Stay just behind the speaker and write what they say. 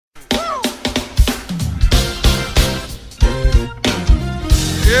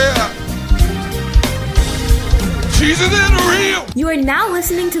Jesus is real. You are now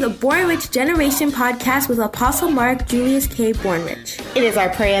listening to the Born Rich Generation podcast with Apostle Mark Julius K. Bornrich. It is our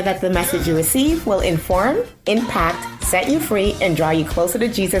prayer that the message you receive will inform, impact, set you free, and draw you closer to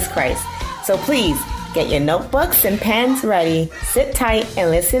Jesus Christ. So please get your notebooks and pens ready, sit tight, and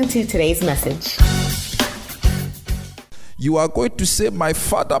listen to today's message. You are going to say, my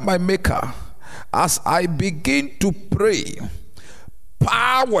Father, my Maker, as I begin to pray,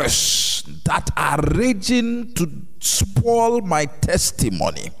 powers that are raging to spoil my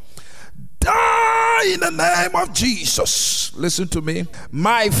testimony, die in the name of Jesus. Listen to me.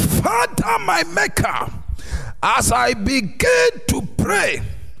 My Father, my Maker, as I begin to pray,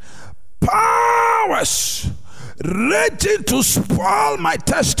 powers raging to spoil my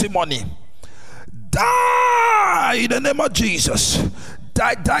testimony, die in the name of Jesus.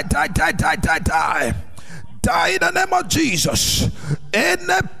 Die, die, die, die, die, die, die. Die in the name of Jesus.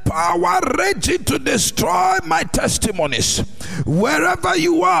 Any power raging to destroy my testimonies, wherever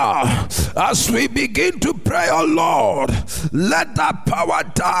you are, as we begin to pray, oh Lord, let that power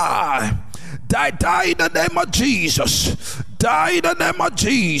die. Die, die in the name of Jesus. Die in the name of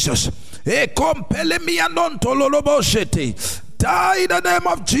Jesus. Die in the name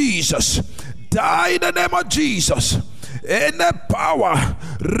of Jesus. Die in the name of Jesus. Any power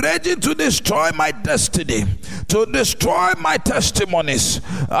ready to destroy my destiny, to destroy my testimonies,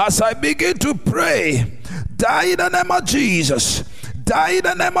 as I begin to pray, die in the name of Jesus. Die in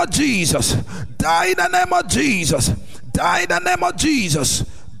the name of Jesus. Die in the name of Jesus. Die in the name of Jesus.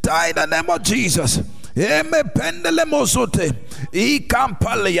 Die in the name of Jesus.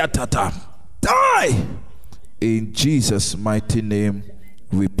 Die in Jesus' mighty name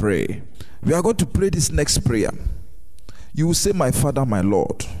we pray. We are going to pray this next prayer. You will say, my Father, my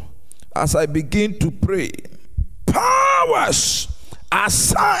Lord, as I begin to pray, powers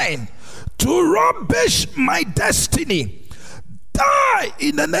assigned to rubbish my destiny, die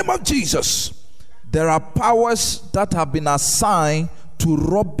in the name of Jesus. There are powers that have been assigned to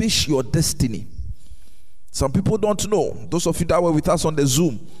rubbish your destiny. Some people don't know. Those of you that were with us on the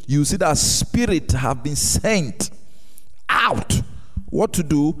Zoom, you see that spirits have been sent out. What to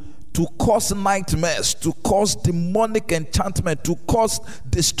do? To cause nightmares, to cause demonic enchantment, to cause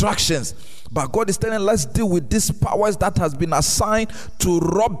distractions. But God is telling, let's deal with these powers that has been assigned to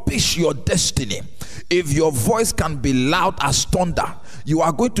rubbish your destiny. If your voice can be loud as thunder, you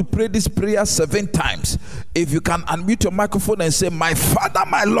are going to pray this prayer 7 times. If you can unmute your microphone and say, my Father,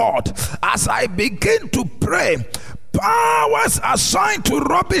 my Lord, as I begin to pray, powers assigned to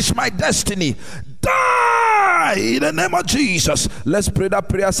rubbish my destiny, die in the name of Jesus. Let's pray that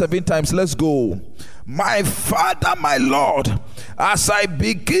prayer 7 times. Let's go. My Father, my Lord, as I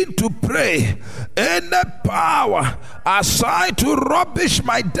begin to pray, any power assigned to rubbish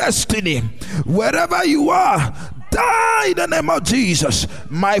my destiny, wherever you are, die in the name of Jesus.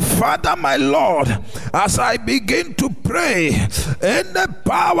 My Father, my Lord, as I begin to pray, any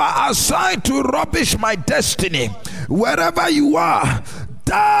power assigned to rubbish my destiny, wherever you are,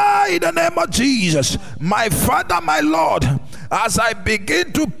 die in the name of Jesus. My Father, my Lord, as I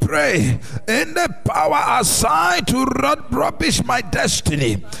begin to pray, any power assigned to rubbish my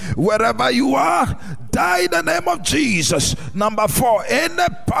destiny, wherever you are, die in the name of Jesus. Number 4, any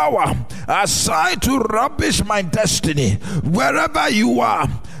power assigned to rubbish my destiny, wherever you are,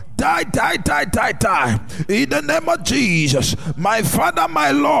 die, die, die, die, die in the name of Jesus. My Father,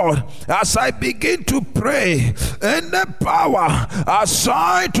 my Lord, as I begin to pray, any power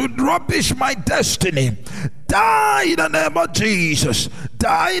assigned to rubbish my destiny, die in the name of Jesus.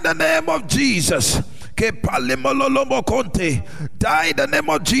 Die in the name of Jesus. Die in the name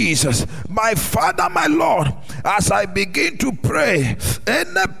of Jesus. My Father, my Lord, as I begin to pray,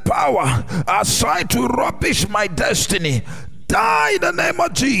 any power assigned to rubbish my destiny, die in the name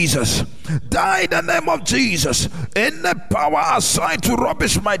of Jesus. Die in the name of Jesus. Any power assigned to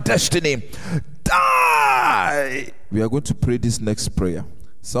rubbish my destiny, die. We are going to pray this next prayer.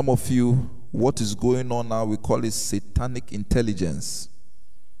 Some of you, what is going on now, we call it satanic intelligence.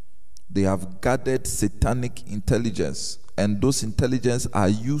 They have gathered satanic intelligence, and those intelligence are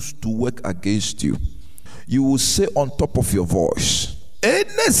used to work against you. You will say on top of your voice,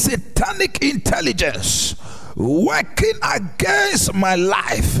 any satanic intelligence working against my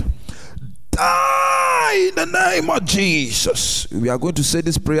life, die in the name of Jesus. We are going to say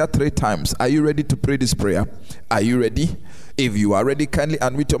this prayer 3 times. Are you ready to pray this prayer? Are you ready? If you are ready, kindly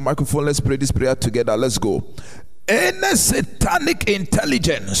unmute your microphone. Let's pray this prayer together. Let's go. Any satanic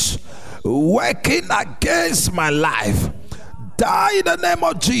intelligence working against my life, die in the name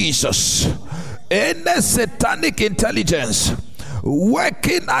of Jesus. Any satanic intelligence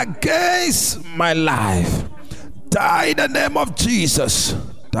working against my life, Die in the name of Jesus.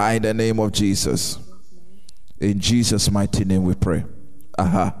 Die in the name of Jesus. In Jesus' mighty name we pray.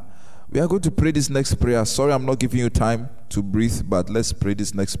 We are going to pray this next prayer. Sorry, I'm not giving you time to breathe, but let's pray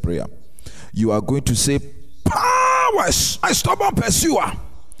this next prayer. You are going to say, powers, my stubborn pursuer,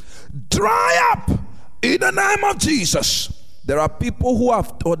 dry up in the name of Jesus. There are people who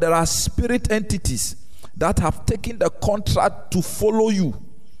have, or there are spirit entities that have taken the contract to follow you,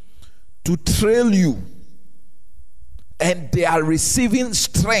 to trail you, and they are receiving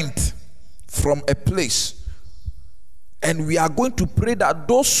strength from a place. And we are going to pray that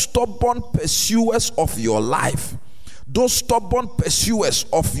those stubborn pursuers of your life, those stubborn pursuers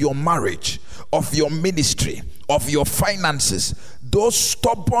of your marriage, of your ministry, of your finances, those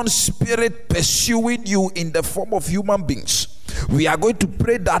stubborn spirit pursuing you in the form of human beings, we are going to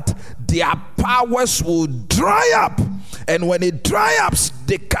pray that their powers will dry up. And when it dry up,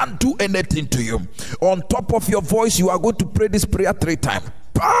 they can't do anything to you. On top of your voice, you are going to pray this prayer 3 times.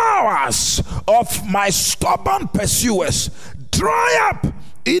 Powers of my stubborn pursuers, dry up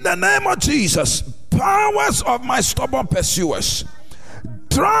in the name of Jesus. Powers of my stubborn pursuers,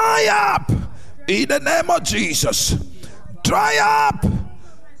 dry up in the name of Jesus. Dry up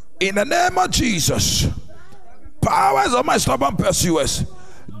in the name of Jesus. Powers of my stubborn pursuers,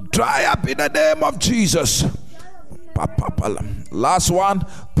 dry up in the name of Jesus. Last one.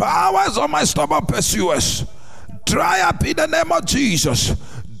 Powers of my stubborn pursuers, dry up in the name of Jesus.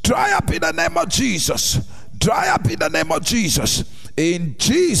 Dry up in the name of Jesus. Dry up in the name of Jesus. In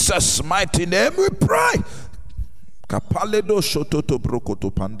Jesus' mighty name we pray.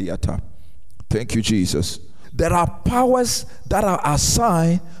 Thank you, Jesus. There are powers that are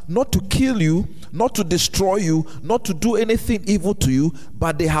assigned not to kill you, not to destroy you, not to do anything evil to you,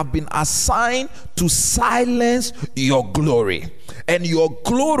 but they have been assigned to silence your glory. And your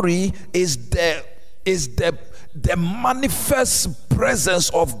glory is the manifest presence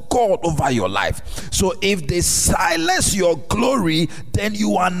of God over your life. So if they silence your glory, then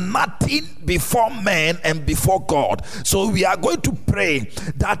you are nothing before man and before God. So we are going to pray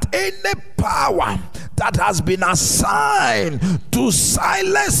that any power that has been assigned to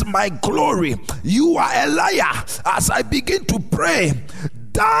silence my glory, you are a liar. As I begin to pray,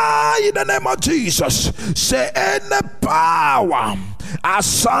 die in the name of Jesus. Say, any power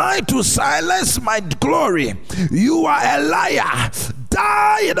assigned to silence my glory, you are a liar.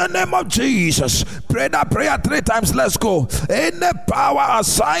 Die in the name of Jesus. Pray that prayer 3 times. Let's go. Any power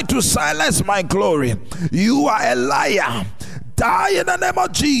assigned to silence my glory, you are a liar. Die in the name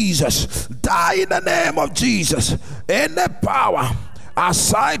of Jesus. Die in the name of Jesus. Any power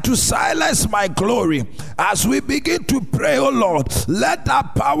assigned to silence my glory, as we begin to pray, oh Lord, let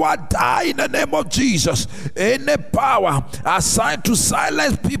that power die in the name of Jesus. Any power assigned to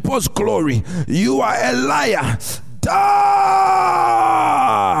silence people's glory, you are a liar. Die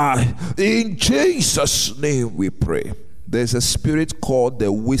in Jesus' name we pray. There's a spirit called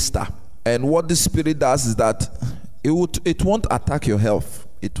the Wister, and what this spirit does is that it won't attack your health,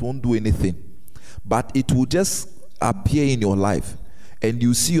 it won't do anything, but it will just appear in your life, and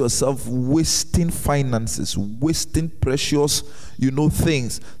you see yourself wasting finances, wasting precious,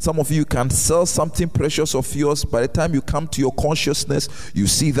 things. Some of you can sell something precious of yours. By the time you come to your consciousness, you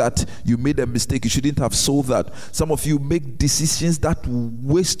see that you made a mistake. You shouldn't have sold that. Some of you make decisions that will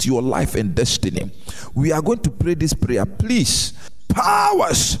waste your life and destiny. We are going to pray this prayer. Please,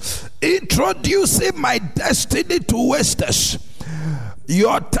 powers introducing my destiny to wasters,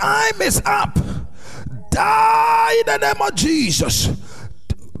 your time is up. Die in the name of Jesus.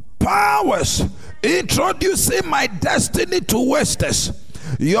 Powers introducing my destiny to wasters,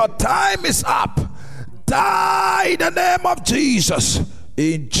 your time is up. Die in the name of Jesus.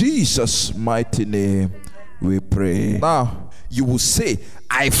 In Jesus' mighty name we pray. Now you will say,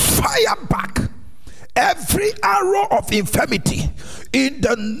 I fire back every arrow of infirmity in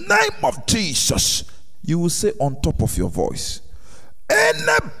the name of Jesus. You will say on top of your voice,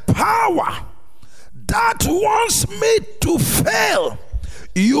 any power that wants me to fail,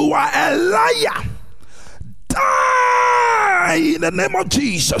 you are a liar. Die in the name of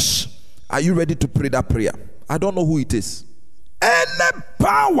Jesus. Are you ready to pray that prayer? I don't know who it is. Any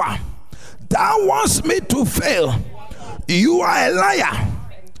power that wants me to fail, you are a liar.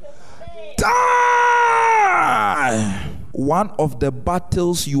 Die. One of the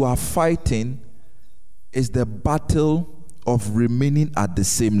battles you are fighting is the battle of remaining at the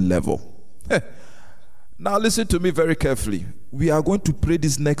same level. Now listen to me very carefully. We are going to pray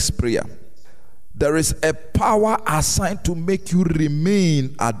this next prayer. There is a power assigned to make you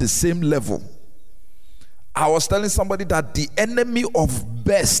remain at the same level. I was telling somebody that the enemy of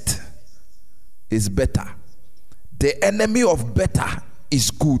best is better. The enemy of better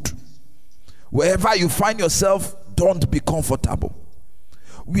is good. Wherever you find yourself, don't be comfortable.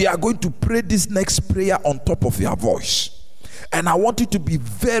 We are going to pray this next prayer on top of your voice. And I want you to be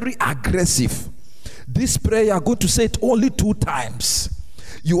very aggressive. This prayer, you are going to say it only 2 times.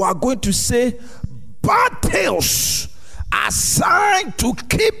 You are going to say, battles assigned to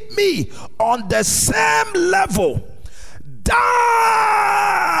keep me on the same level, die.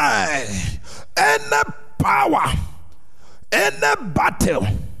 Any power, any battle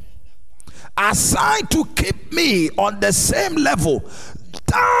assigned to keep me on the same level,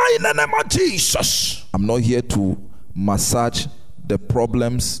 die in the name of Jesus. I'm not here to massage the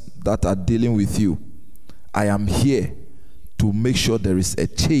problems that are dealing with you. I am here to make sure there is a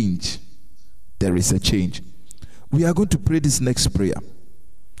change. There is a change. We are going to pray this next prayer.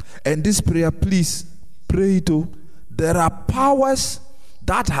 And this prayer, please pray it. There are powers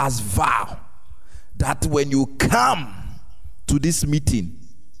that has vowed that when you come to this meeting,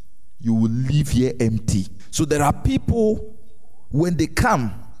 you will leave here empty. So there are people, when they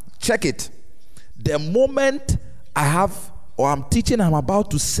come, check it. The moment I have, or I'm teaching, I'm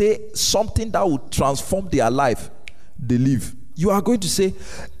about to say something that will transform their life, they leave. You are going to say,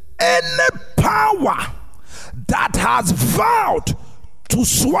 any power that has vowed to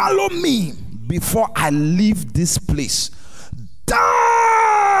swallow me before I leave this place,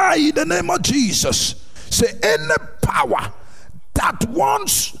 die in the name of Jesus. Say, any power that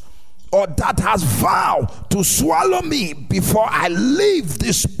wants or that has vowed to swallow me before I leave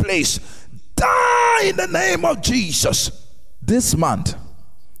this place, die in the name of Jesus. This month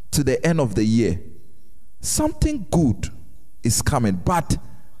to the end of the year, something good is coming, but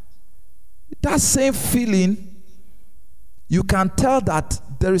that same feeling, you can tell that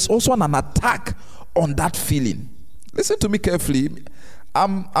there is also an attack on that feeling. Listen to me carefully.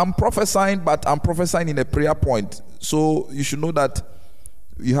 I'm prophesying, but I'm prophesying in a prayer point. So you should know that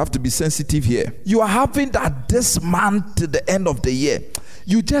you have to be sensitive here. You are having that this month to the end of the year,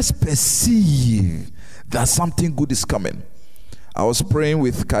 you just perceive that something good is coming. I was praying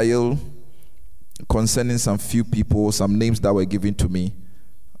with Kyle concerning some few people, some names that were given to me.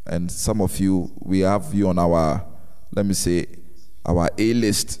 And some of you, we have you on our, let me say, our A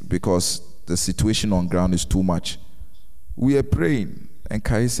list because the situation on ground is too much. We are praying, and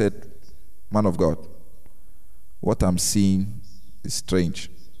Kai said, man of God, what I'm seeing is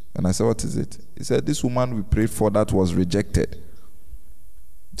strange. And I said, what is it? He said, this woman we prayed for that was rejected,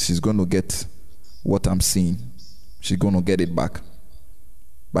 she's going to get what I'm seeing. She's going to get it back.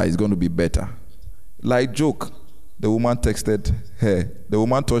 But it's going to be better. Like joke, the woman texted her. The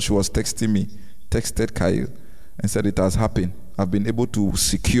woman thought she was texting me, texted Kyle, and said it has happened. I've been able to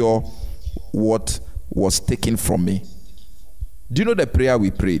secure what was taken from me. Do you know the prayer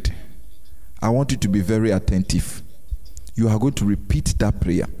we prayed? I want you to be very attentive. You are going to repeat that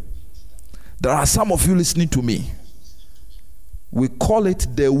prayer. There are some of you listening to me. We call it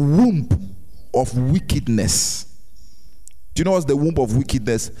the womb of wickedness. Do you know what's the womb of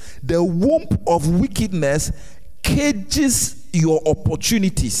wickedness? The womb of wickedness cages your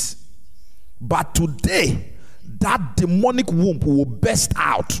opportunities. But today, that demonic womb will burst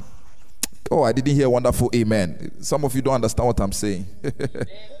out. Oh, I didn't hear wonderful amen. Some of you don't understand what I'm saying.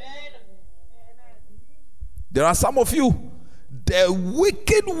 There are some of you, the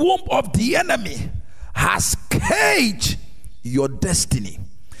wicked womb of the enemy has caged your destiny.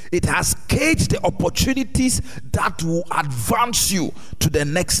 It has caged the opportunities that will advance you to the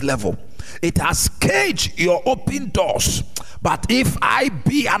next level. It has caged your open doors. But if I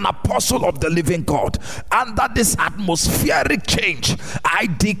be an apostle of the living God, under this atmospheric change, I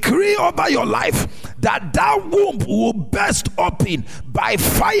decree over your life that that womb will burst open by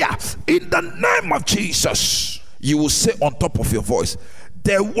fire in the name of Jesus. You will say on top of your voice,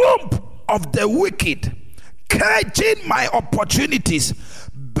 the womb of the wicked caging my opportunities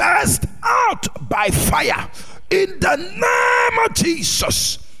burst out by fire in the name of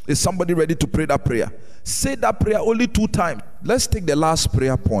Jesus. Is somebody ready to pray that prayer? Say that prayer only 2 times. Let's take the last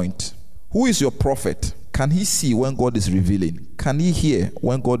prayer point. Who is your prophet? Can he see when God is revealing? Can he hear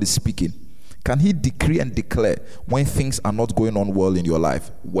when God is speaking? Can he decree and declare when things are not going on well in your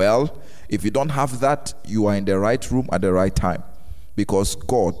life? Well, if you don't have that, you are in the right room at the right time, because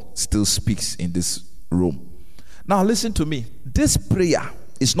God still speaks in this room. Now listen to me. This prayer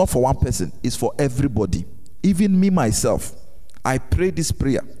is not for one person. It's for everybody. Even me, myself. I pray this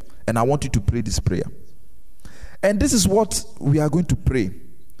prayer, and I want you to pray this prayer. And this is what we are going to pray.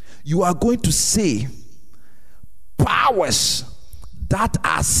 You are going to say, powers that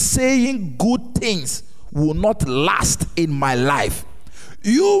are saying good things will not last in my life.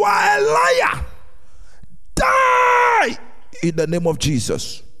 You are a liar. Die in the name of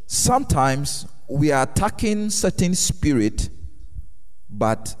Jesus. Sometimes we are attacking certain spirit,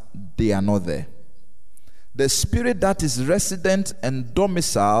 but they are not there. The spirit that is resident and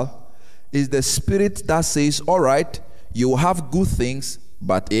domicile is the spirit that says, all right, you will have good things,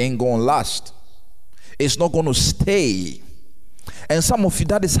 but it ain't going to last. It's not going to stay. And some of you,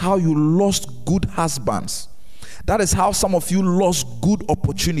 that is how you lost good husbands. That is how some of you lost good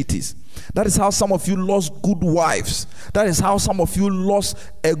opportunities. That is how some of you lost good wives. That is how some of you lost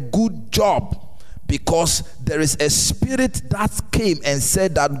a good job. Because there is a spirit that came and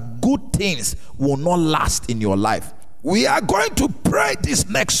said that good things will not last in your life. We are going to pray this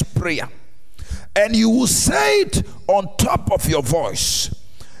next prayer. And you will say it on top of your voice.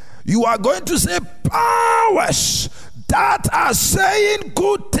 You are going to say, powers that are saying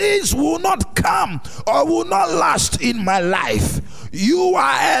good things will not come or will not last in my life, you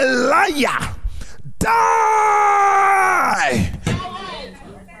are a liar. Die.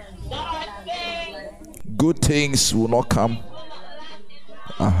 Good things will not come.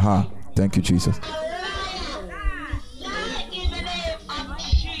 Thank you, Jesus.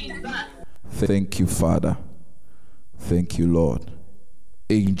 Thank you, Father. Thank you, Lord.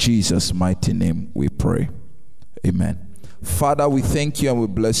 In Jesus' mighty name we pray. Amen. Father, we thank you and we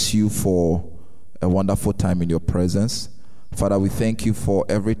bless you for a wonderful time in your presence. Father, we thank you for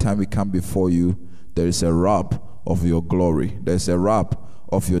every time we come before you, there is a rub of your glory. There's a rub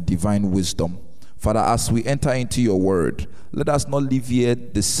of your divine wisdom. Father, as we enter into your word, let us not leave here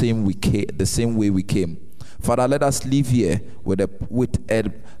the same way we came. Father, let us leave here with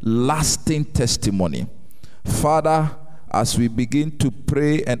a lasting testimony. Father, as we begin to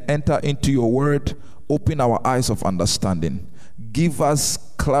pray and enter into your word, open our eyes of understanding. Give us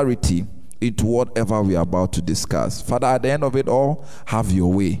clarity into whatever we are about to discuss. Father, at the end of it all, have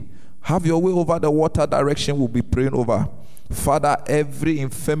your way. Have your way over the water direction we'll be praying over. Father, every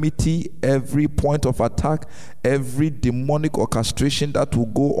infirmity, every point of attack, every demonic orchestration that will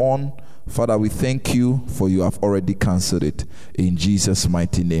go on, Father, we thank you for you have already cancelled it. In Jesus'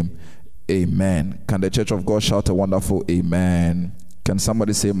 mighty name, amen. Can the church of God shout a wonderful amen? Can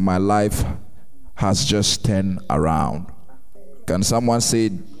somebody say, my life has just turned around? Can someone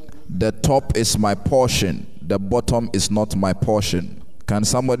say, the top is my portion, the bottom is not my portion? Can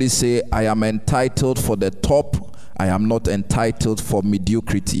somebody say, I am entitled for the top, I am not entitled for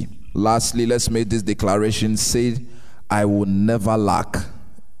mediocrity? Lastly, let's make this declaration. Say, I will never lack,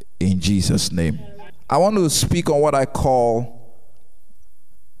 in Jesus' name. I want to speak on what I call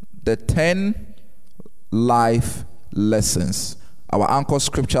the 10 life lessons. Our anchor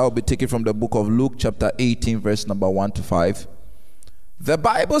scripture will be taken from the book of Luke chapter 18 verse number 1 to 5. The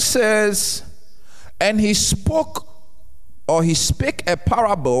Bible says, and he spake a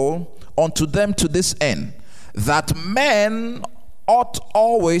parable unto them to this end, that men ought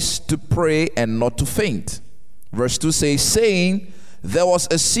always to pray and not to faint. Verse 2 says, saying, there was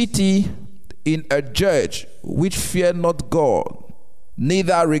a city in a judge which feared not God,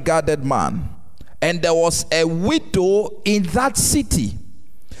 neither regarded man. And there was a widow in that city,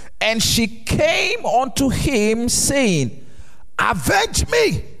 and she came unto him, saying, avenge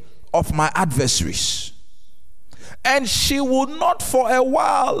me of my adversaries. And she would not for a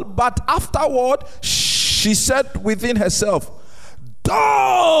while, but afterward she said within herself,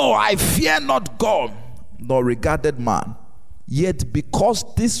 though I fear not God, nor regarded man, yet because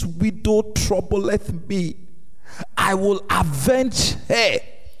this widow troubleth me, I will avenge her,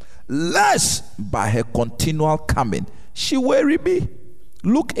 lest by her continual coming she weary me.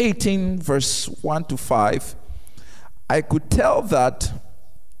 Luke 18 verse 1 to 5. I could tell that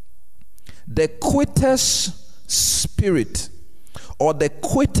the quitters spirit, or the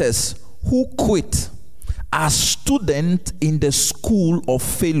quitters who quit, are students in the school of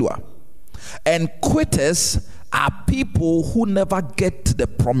failure. And quitters are people who never get to the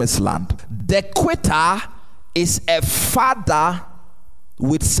promised land. The quitter is a father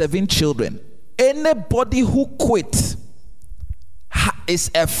with 7 children. Anybody who quit is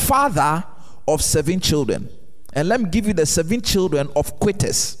a father of 7 children. And let me give you the 7 children of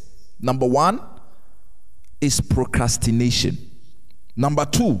quitters. Number 1 is procrastination. Number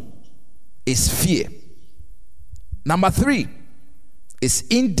 2 is fear. Number 3 is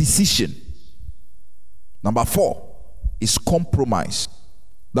indecision. Number 4 is compromise.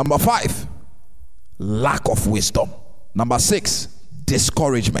 Number 5, lack of wisdom. Number 6,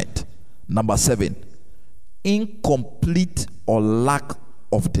 discouragement. Number 7, incomplete or lack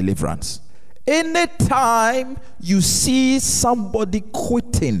of deliverance. Anytime you see somebody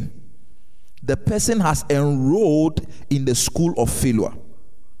quitting, the person has enrolled in the school of failure.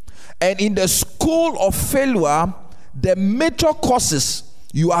 And in the school of failure, the major causes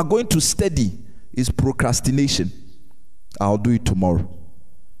you are going to study is procrastination. I'll do it tomorrow.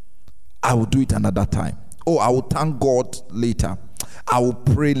 I will do it another time. Oh, I will thank God later. I will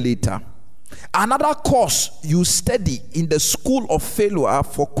pray later. Another course you study in the school of failure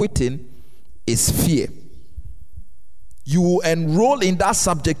for quitting is fear. You will enroll in that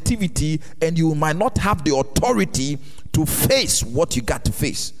subjectivity and you might not have the authority to face what you got to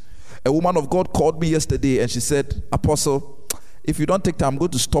face. A woman of God called me yesterday and she said, Apostle, if you don't take time, I'm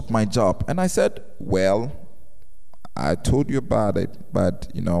going to stop my job. And I said, well, I told you about it,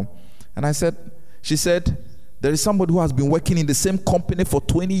 but and she said, there is somebody who has been working in the same company for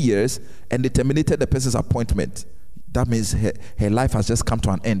 20 years and they terminated the person's appointment. That means her life has just come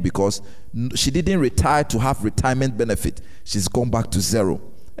to an end because she didn't retire to have retirement benefit. She's gone back to zero.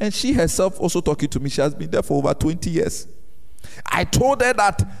 And she herself also talking to me, she has been there for over 20 years. I told her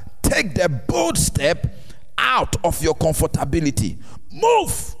that take the bold step out of your comfortability.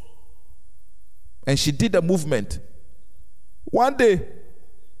 Move. And she did the movement. One day,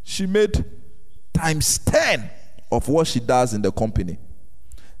 she made times 10 of what she does in the company.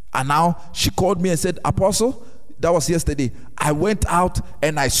 And now she called me and said, Apostle, that was yesterday. I went out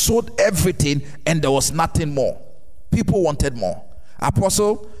and I sold everything and there was nothing more. People wanted more.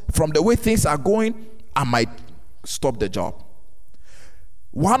 Apostle, from the way things are going, I might stop the job.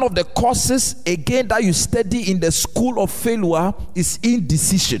 One of the courses, again, that you study in the school of failure is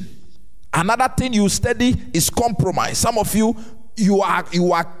indecision. Another thing you study is compromise. Some of you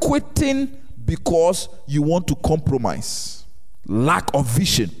are quitting because you want to compromise. Lack of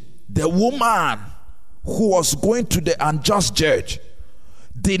vision. The woman who was going to the unjust judge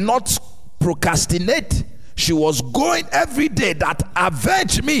did not procrastinate. She was going every day that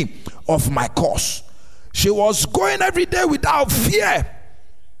avenge me of my cause. She was going every day without fear.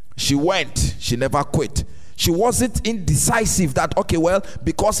 She went. She never quit. She wasn't indecisive that, okay, well,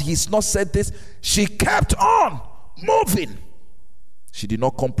 because he's not said this. She kept on moving. She did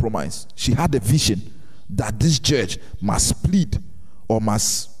not compromise. She had a vision that this judge must plead or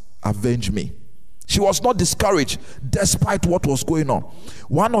must avenge me. She was not discouraged despite what was going on.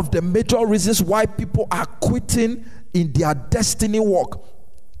 One of the major reasons why people are quitting in their destiny walk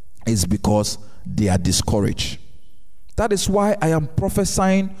is because they are discouraged. That is why I am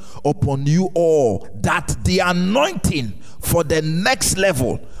prophesying upon you all that the anointing for the next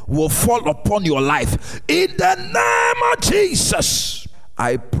level will fall upon your life. In the name of Jesus,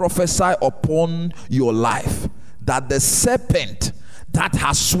 I prophesy upon your life that the serpent that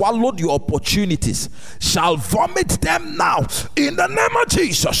has swallowed your opportunities shall vomit them now in the name of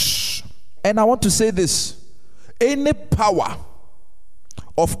Jesus. And I want to say this: any power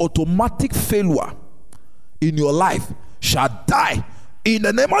of automatic failure in your life shall die in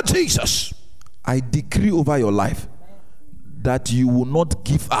the name of Jesus. I decree over your life that you will not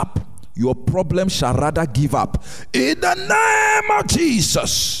give up. Your problem shall rather give up in the name of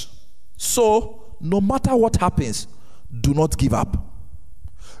Jesus. So no matter what happens, do not give up.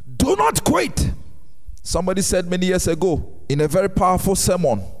 Do not quit. Somebody said many years ago in a very powerful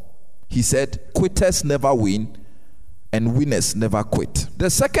sermon, he said, quitters never win and winners never quit. The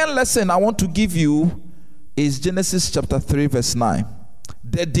second lesson I want to give you is Genesis chapter 3 verse 9.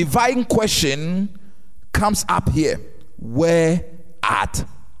 The divine question comes up here. Where art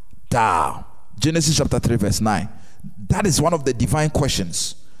thou? Genesis chapter 3 verse 9. That is one of the divine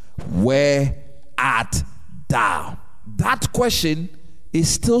questions. Where art thou? That question is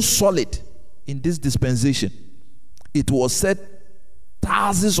still solid in this dispensation. It was said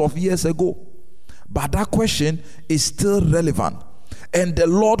thousands of years ago, but that question is still relevant. And the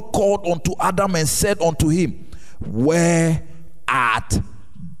Lord called unto Adam and said unto him, where art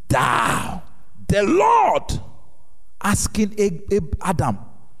thou? The Lord asking Adam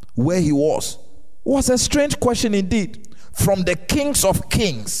where he was a strange question indeed. From the kings of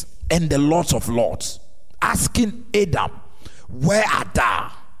kings and the lords of lords, asking Adam, where art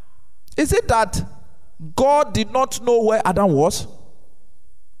thou? Is it that God did not know where Adam was?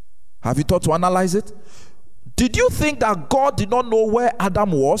 Have you thought to analyze it? Did you think that God did not know where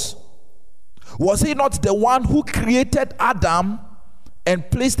Adam was? Was he not the one who created Adam and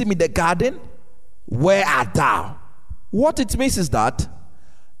placed him in the garden? Where art thou? What it means is that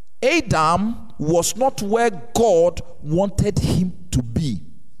Adam was not where God wanted him to be.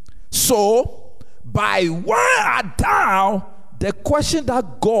 So, by where art thou, the question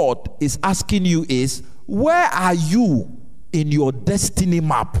that God is asking you is, where are you in your destiny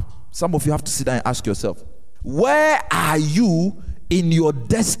map? Some of you have to sit down and ask yourself, where are you in your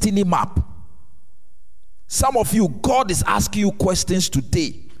destiny map? Some of you, God is asking you questions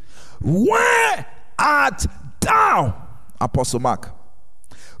today. Where art thou, Apostle Mark?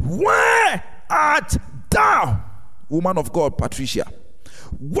 Where art thou, woman of God, Patricia?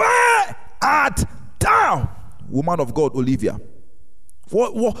 Where art thou, woman of God, Olivia?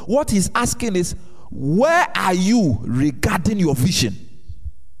 What he's asking is, where are you regarding your vision?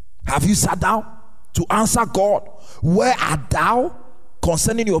 Have you sat down to answer God? Where art thou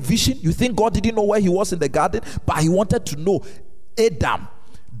concerning your vision? You think God didn't know where he was in the garden, but he wanted to know, Adam,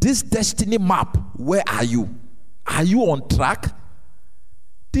 this destiny map, where are you? Are you on track?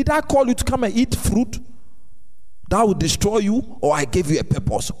 Did I call you to come and eat fruit that will destroy you, or I gave you a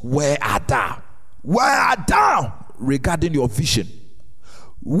purpose? Where art thou? Where art thou regarding your vision?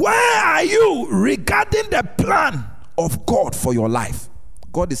 Where are you regarding the plan of God for your life?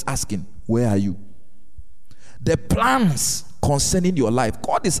 God is asking, where are you? The plans concerning your life,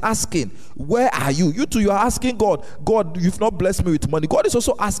 God is asking, where are you? You too, you are asking God, God, you've not blessed me with money. God is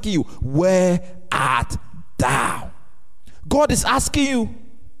also asking you, where art thou? God is asking you,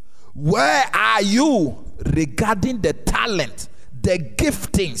 where are you regarding the talent, the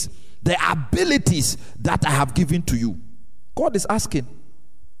giftings, the abilities that I have given to you? God is asking.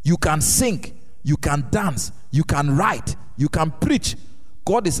 You can sing, you can dance, you can write, you can preach.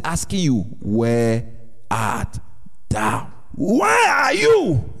 God is asking you, where art thou? Where are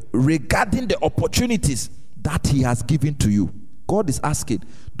you regarding the opportunities that he has given to you? God is asking,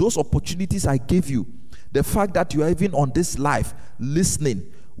 those opportunities I gave you, the fact that you are even on this life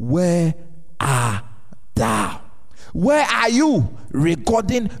listening, where are thou? Where are you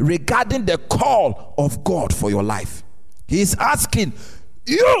regarding the call of God for your life? He is asking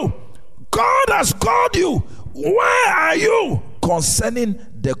you, God has called you. Where are you concerning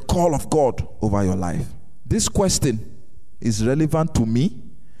the call of God over your life? This question is relevant to me,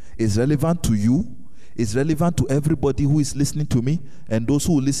 is relevant to you, is relevant to everybody who is listening to me and those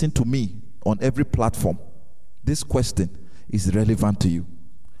who listen to me on every platform. This question is relevant to you.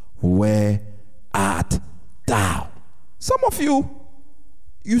 Where art thou? Some of you,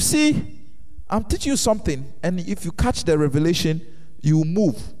 you see, I'm teaching you something, and if you catch the revelation, you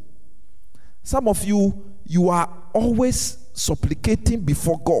move. Some of you, you are always supplicating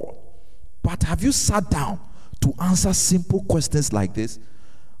before God, but have you sat down to answer simple questions like this?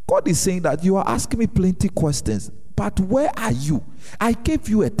 God is saying that you are asking me plenty questions, but where are you? I gave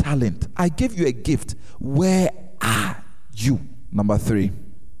you a talent, I gave you a gift. Where are you? Number 3,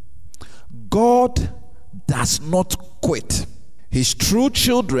 God does not quit. His true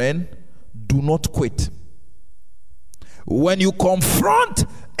children do not quit. When you confront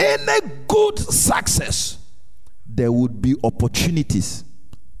any good success, there would be opportunities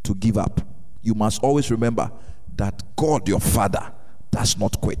to give up. You must always remember that God, your Father, does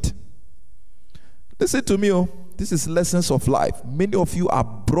not quit. Listen to me, this is lessons of life. Many of you are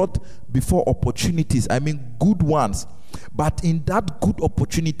brought before opportunities, good ones, but in that good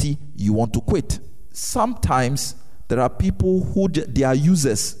opportunity, you want to quit. Sometimes there are people who they are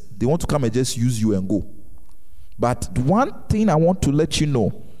users. They want to come and just use you and go. But one thing I want to let you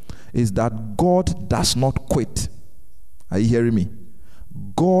know is that God does not quit. Are you hearing me?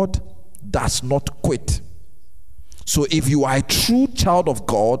 God does not quit. So if you are a true child of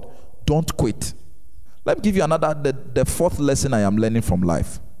God, don't quit. Let me give you the 4th lesson I am learning from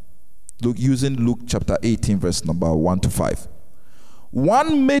life. Using Luke chapter 18, verse number 1 to 5.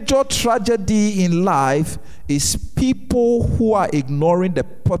 One major tragedy in life is people who are ignoring the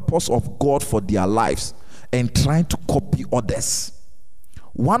purpose of God for their lives and trying to copy others.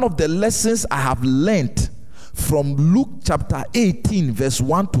 One of the lessons I have learned from Luke chapter 18, verse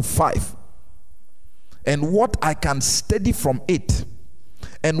 1 to 5, and what I can study from it,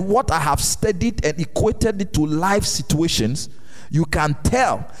 and what I have studied and equated it to life situations, you can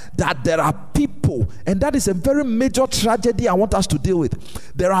tell that there are people, and that is a very major tragedy I want us to deal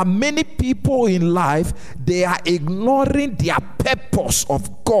with. There are many people in life, they are ignoring their purpose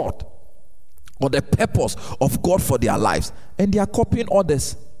of God, or the purpose of God for their lives, and they are copying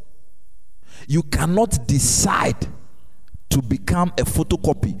others. You cannot decide to become a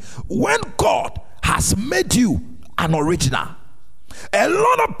photocopy when God has made you an original. A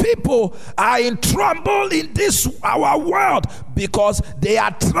lot of people are in trouble in this our world because they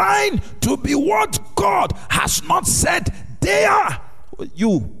are trying to be what God has not said they are.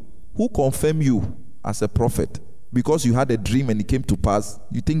 You, who confirm you as a prophet? Because you had a dream and it came to pass,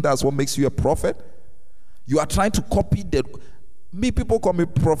 you think that's what makes you a prophet? You are trying to copy people call me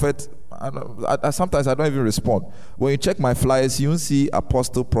prophet. Sometimes I don't even respond. When you check my flyers, you see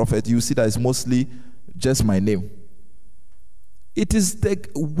apostle, prophet, you see that it's mostly just my name. It is the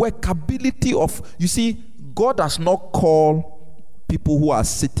workability of, you see, God does not call people who are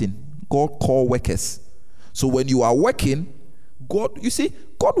sitting. God calls workers. So when you are working, God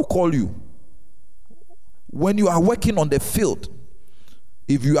will call you. When you are working on the field,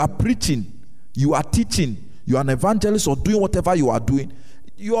 if you are preaching, you are teaching, you are an evangelist or doing whatever you are doing,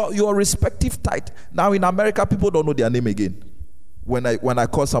 your respective title. Now in America, people don't know their name again. When I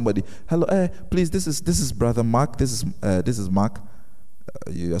call somebody, hello, please, this is Brother Mark. This is Mark.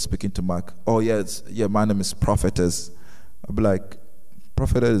 You are speaking to Mark. Oh yeah, my name is Prophetess. I'll be like,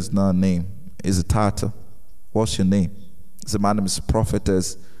 Prophetess is not a name, it's a title. What's your name? So my name is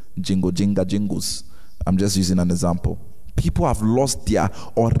Prophetess Jingo Jinga Jingles. I'm just using an example. People have lost their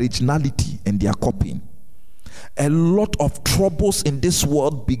originality and their copying. A lot of troubles in this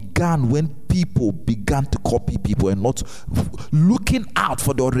world began when people began to copy people and not looking out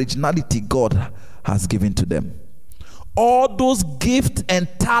for the originality God has given to them. All those gifts and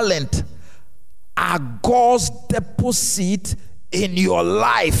talent are God's deposit in your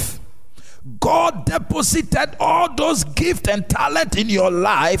life. God deposited all those gifts and talent in your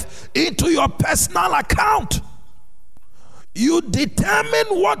life into your personal account. You determine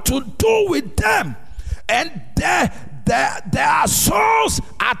what to do with them, and there are souls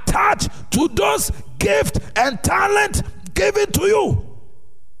attached to those gifts and talent given to you.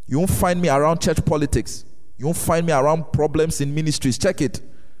 You won't find me around church politics. You won't find me around problems in ministries. Check it.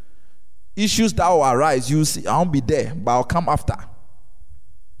 Issues that will arise, you see, I won't be there, but I'll come after.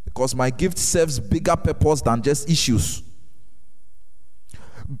 Because my gift serves bigger purpose than just issues.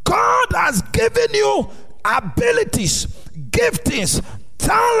 God has given you abilities, giftings,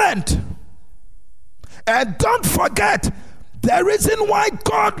 talent. And don't forget, the reason why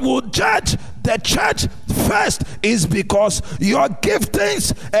God will judge the church first is because your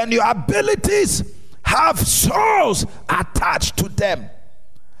giftings and your abilities have souls attached to them.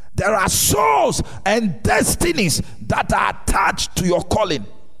 There are souls and destinies that are attached to your calling.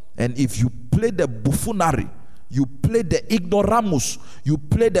 And if you play the buffoonery, you play the ignoramus, you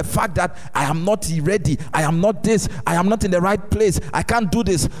play the fact that I am not ready, I am not this, I am not in the right place, I can't do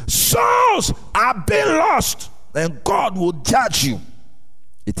this, souls are being lost, and God will judge you.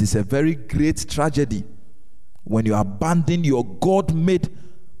 It is a very great tragedy when you abandon your God-made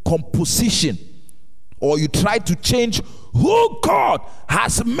composition, or you try to change who God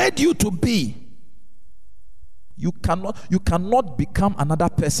has made you to be. You cannot become another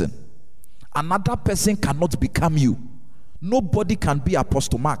person. Another person cannot become you. Nobody can be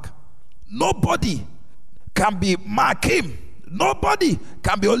Apostle Mark. Nobody can be Markim. Nobody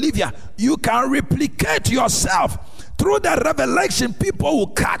can be Olivia. You can replicate yourself. Through the revelation, people will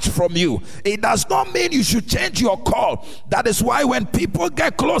catch from you. It does not mean you should change your call. That is why when people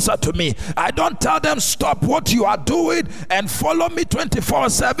get closer to me, I don't tell them stop what you are doing and follow me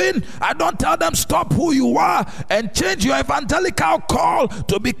 24/7. I don't tell them stop who you are and change your evangelical call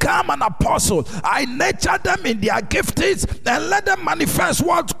to become an apostle. I nurture them in their giftings and let them manifest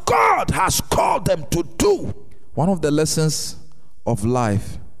what God has called them to do. One of the lessons of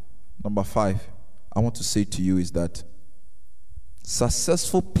life, number 5, I want to say to you is that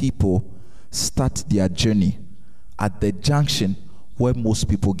successful people start their journey at the junction where most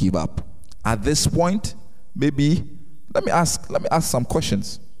people give up. At this point, maybe let me ask some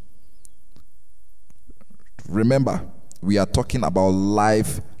questions. Remember, we are talking about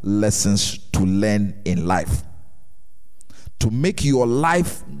life lessons to learn in life. To make your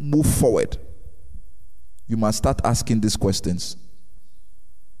life move forward, you must start asking these questions.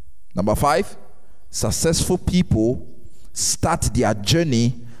 Number 5, successful people start their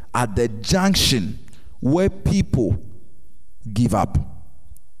journey at the junction where people give up.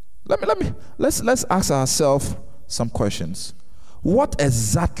 Let's ask ourselves some questions. What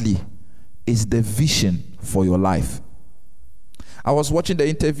exactly is the vision for your life? I was watching the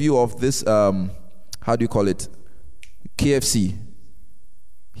interview of this KFC.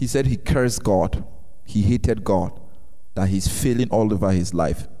 He said he cursed God. He hated God, that he's failing all over his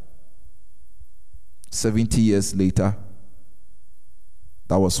life. 70 years later,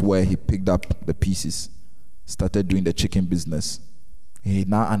 that was where he picked up the pieces, started doing the chicken business. He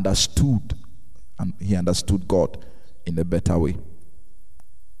now understood, and he understood God in a better way.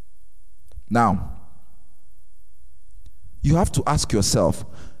 Now, you have to ask yourself,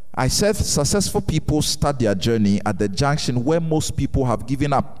 I said successful people start their journey at the junction where most people have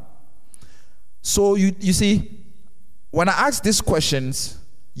given up. So you see, when I ask these questions,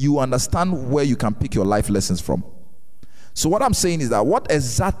 you understand where you can pick your life lessons from. So what I'm saying is that what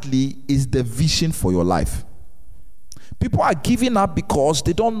exactly is the vision for your life? People are giving up because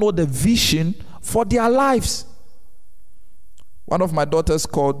they don't know the vision for their lives. One of my daughters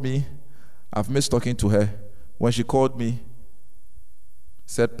called me. I've missed talking to her. When she called me,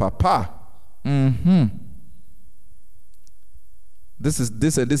 said, Papa, This is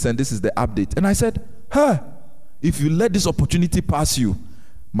this and this and this is the update. And I said, if you let this opportunity pass you,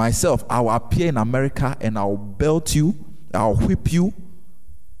 myself, I will appear in America and I'll belt you, I'll whip you.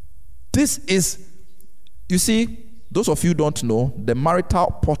 This is, you see, those of you who don't know, the marital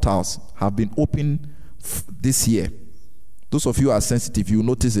portals have been open this year. Those of you who are sensitive, you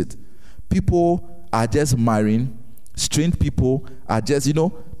notice it. People are just marrying. Strange people are just,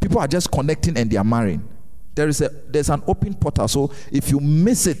 people are just connecting and they are marrying. There's an open portal. So if you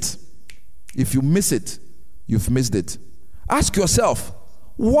miss it, you've missed it. Ask yourself,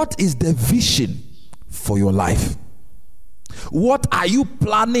 what is the vision for your life? What are you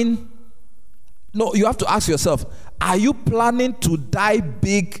planning? No, you have to ask yourself, are you planning to die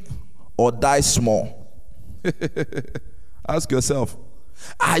big or die small? Ask yourself,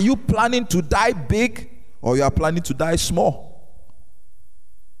 are you planning to die big or you are planning to die small?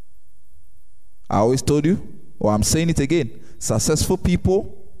 I always told you, or I'm saying it again, successful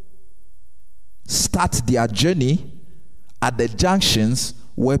people start their journey at the junctions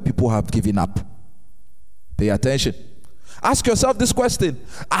where people have given up. Pay attention. Ask yourself this question.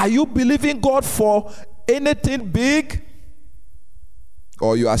 Are you believing God for anything big?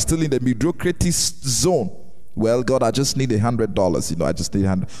 Or you are still in the mediocrity zone? Well, God, I just need $100. I just need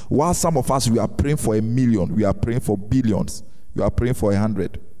 100. While some of us, we are praying for 1 million. We are praying for billions. You are praying for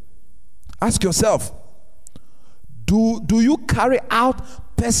 100. Ask yourself, do you carry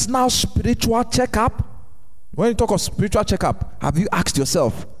out personal spiritual checkup? When you talk of spiritual checkup, have you asked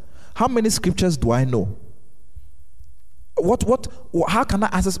yourself, how many scriptures do I know? How can I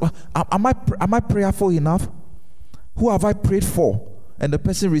answer? Am I prayerful enough? Who have I prayed for? And the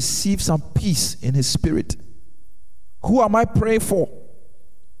person receives some peace in his spirit. Who am I praying for?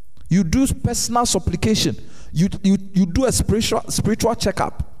 You do personal supplication. You do a spiritual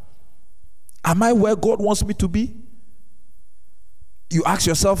checkup. Am I where God wants me to be? You ask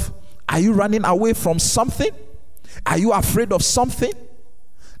yourself, are you running away from something? Are you afraid of something?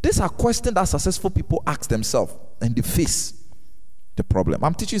 These are questions that successful people ask themselves and they face the problem.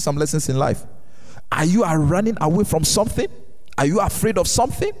 I'm teaching you some lessons in life. Are you running away from something? Are you afraid of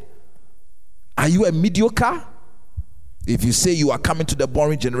something? Are you a mediocre? If you say you are coming to the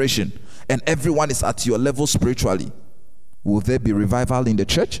boring generation and everyone is at your level spiritually, will there be revival in the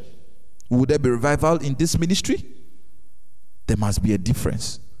church? Will there be revival in this ministry? There must be a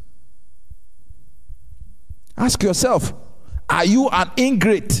difference. Ask yourself, are you an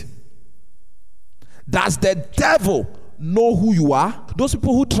ingrate? Does the devil know who you are? Those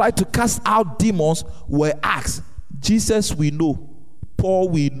people who tried to cast out demons were asked, Jesus we know, Paul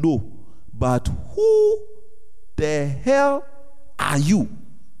we know, but who the hell are you?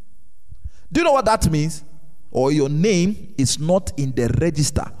 Do you know what that means? Or your name is not in the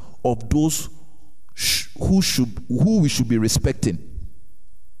register of those who we should be respecting.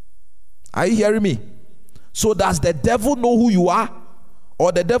 Are you hearing me? So does the devil know who you are?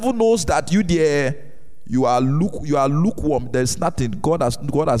 Or the devil knows that you are lukewarm. There's nothing. God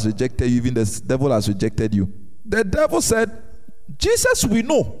has rejected you. Even the devil has rejected you. The devil said, Jesus we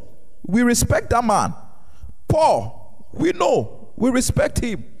know. We respect that man. Paul, we know. We respect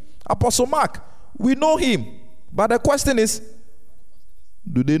him. Apostle Mark, we know him. But the question is,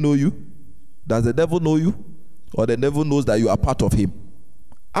 do they know you? Does the devil know you? Or the devil knows that you are part of him?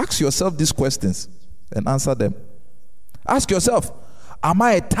 Ask yourself these questions and answer them. Ask yourself, am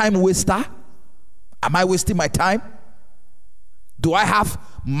I a time waster? Am I wasting my time? Do I have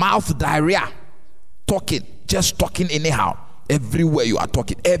mouth diarrhea? Just talking anyhow. Everywhere you are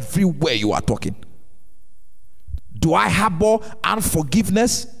talking. Do I harbor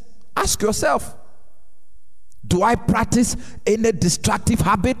unforgiveness? Ask yourself. Do I practice any destructive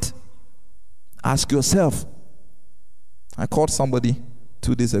habit? Ask yourself. I called somebody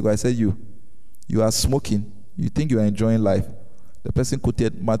 2 days ago. I said, you are smoking. You think you are enjoying life. The person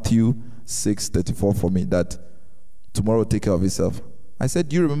quoted Matthew 6:34 for me, that tomorrow take care of yourself. I said,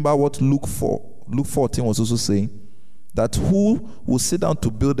 do you remember what Luke 14 was also saying? That who will sit down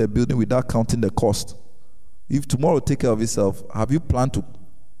to build a building without counting the cost? If tomorrow take care of yourself, have you planned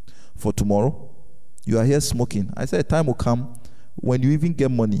for tomorrow? You are here smoking. I said, a time will come when you even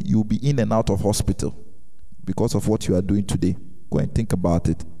get money, you'll be in and out of hospital because of what you are doing today. Go and think about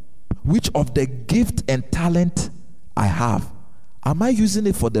it. Which of the gift and talent I have, am I using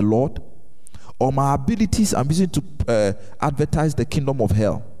it for the Lord? Or my abilities I'm using to advertise the kingdom of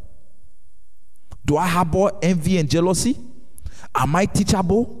hell? Do I harbor envy and jealousy? Am I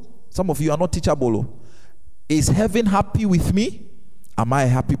teachable? Some of you are not teachable. Is heaven happy with me? Am I a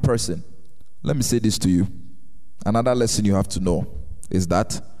happy person? Let me say this to you. Another lesson you have to know is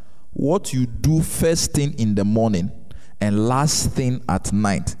that what you do first thing in the morning and last thing at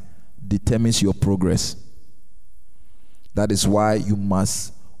night determines your progress. That is why you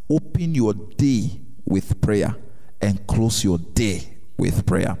must open your day with prayer and close your day with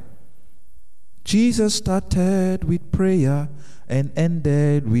prayer. Jesus started with prayer and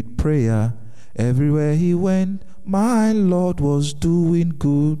ended with prayer. Everywhere he went, my Lord was doing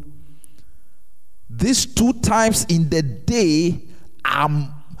good. These 2 times in the day are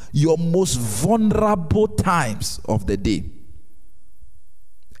your most vulnerable times of the day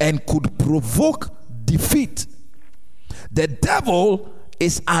and could provoke defeat. The devil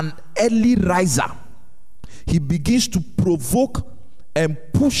is an early riser. He begins to provoke and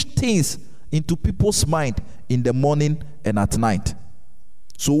push things into people's mind in the morning and at night.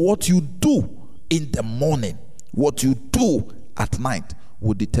 So what you do in the morning, what you do at night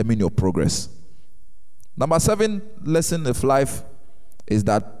will determine your progress. Number 7 lesson of life is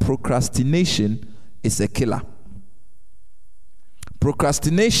that procrastination is a killer.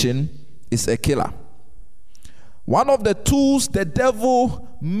 Procrastination is a killer. One of the tools the devil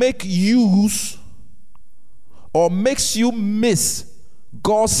makes you miss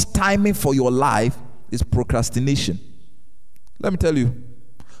God's timing for your life is procrastination. Let me tell you,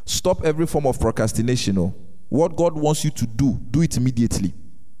 stop every form of procrastination. What God wants you to do it immediately.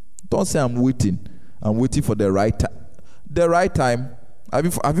 Don't say I'm waiting for the right time. The right time.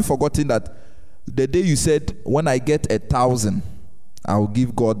 Have you forgotten that the day you said, when I get 1,000, I will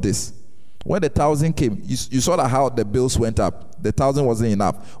give God this? When the 1,000 came, you saw that how the bills went up. The 1,000 wasn't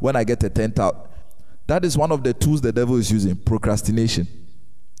enough. When I get 10,000, that is one of the tools the devil is using, procrastination.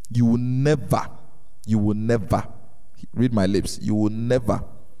 You will never, read my lips, you will never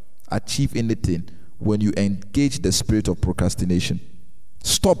achieve anything when you engage the spirit of procrastination.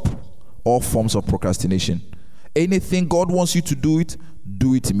 Stop all forms of procrastination. Anything God wants you to do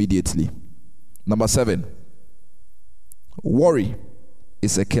it immediately. Number 7, worry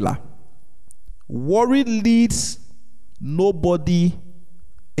is a killer. Worry leads nobody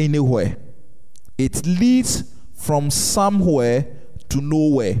anywhere. It leads from somewhere to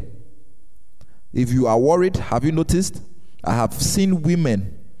nowhere. If you are worried, have you noticed? I have seen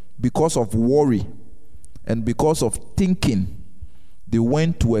women, because of worry and because of thinking, they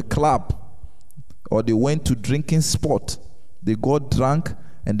went to a club or they went to drinking spot. They got drunk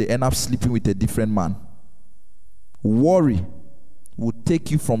and they end up sleeping with a different man. Worry will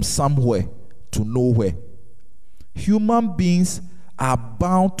take you from somewhere to nowhere. Human beings are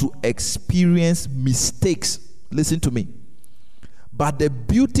bound to experience mistakes. Listen to me. But the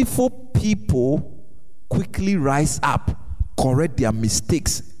beautiful people quickly rise up, correct their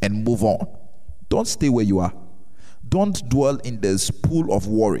mistakes, and move on. Don't stay where you are. Don't dwell in this pool of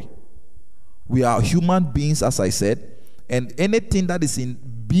worry. We are human beings, as I said, and anything that is in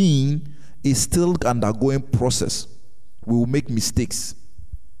being is still undergoing process. We will make mistakes.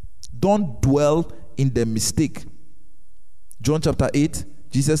 Don't dwell in the mistake. John chapter 8,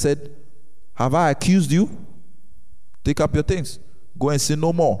 Jesus said, have I accused you? Take up your things. Go and sin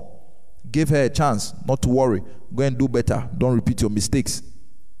no more. Give her a chance not to worry. Go and do better. Don't repeat your mistakes.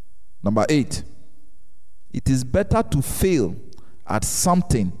 Number 8, it is better to fail at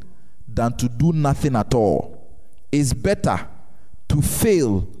something than to do nothing at all. It's better to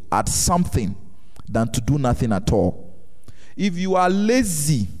fail at something than to do nothing at all. If you are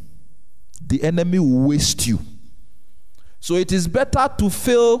lazy, the enemy will waste you. So it is better to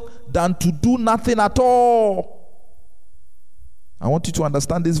fail than to do nothing at all. I want you to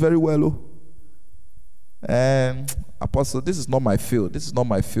understand this very well. Apostle, this is not my field. This is not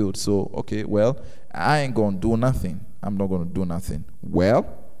my field. So, okay, well, I ain't going to do nothing. I'm not going to do nothing. Well,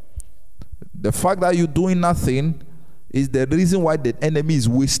 the fact that you're doing nothing is the reason why the enemy is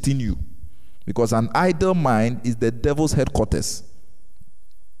wasting you. Because an idle mind is the devil's headquarters.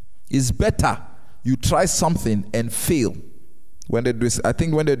 It's better you try something and fail. I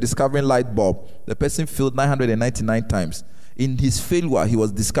think when they're discovering light bulb, the person failed 999 times. In his failure, he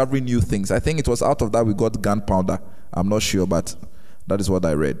was discovering new things. I think it was out of that we got gunpowder. I'm not sure, but that is what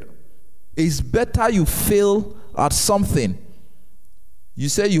I read. It's better you fail at something. You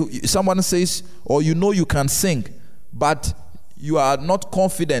say someone says, or you know you can sing, but you are not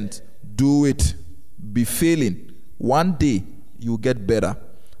confident. Do it. Be failing. One day you'll get better.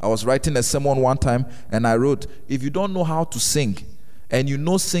 I was writing a sermon one time and I wrote, if you don't know how to sing and you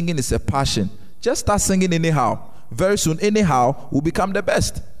know singing is a passion, just start singing anyhow. Very soon, anyhow, will become the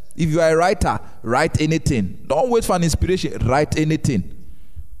best. If you are a writer, write anything. Don't wait for an inspiration. Write anything.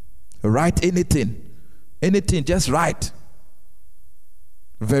 Write anything. Anything, just write.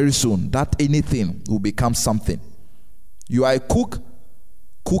 Very soon, that anything will become something. You are a cook,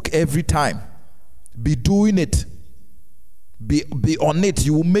 cook every time. Be doing it. Be on it.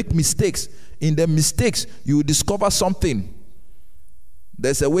 You will make mistakes. In the mistakes, you will discover something.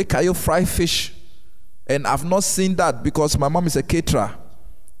 There's a way Kayo fry fish, and I've not seen that because my mom is a caterer.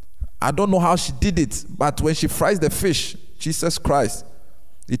 I don't know how she did it, but when she fries the fish, Jesus Christ,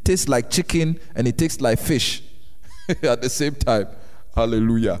 it tastes like chicken and it tastes like fish at the same time.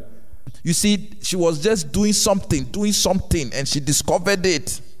 Hallelujah. You see, she was just doing something, and she discovered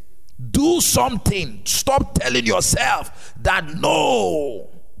it. Do something. Stop telling yourself that no.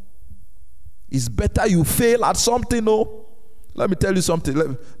 It's better you fail at something, no? Let me tell you something.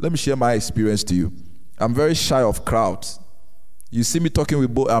 Let me share my experience to you. I'm very shy of crowds. You see me talking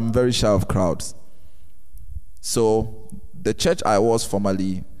with both, I'm very shy of crowds. So, the church I was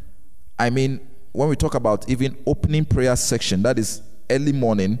formerly, when we talk about even opening prayer section, that is early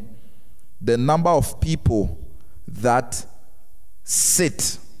morning, the number of people that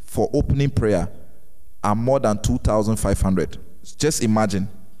sit for opening prayer are more than 2,500. Just imagine.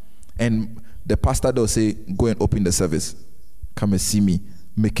 And the pastor will say, go and open the service. Come and see me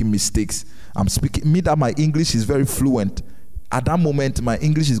making mistakes. I'm speaking, that my English is very fluent. At that moment, my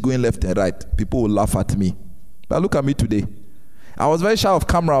English is going left and right. People will laugh at me. But look at me today. I was very shy of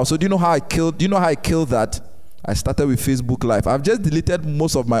camera. So do you know how I killed that? I started with Facebook Live. I've just deleted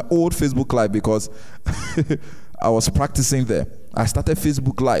most of my old Facebook Live because I was practicing there. I started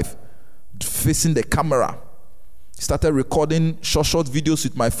Facebook Live, facing the camera. Started recording short videos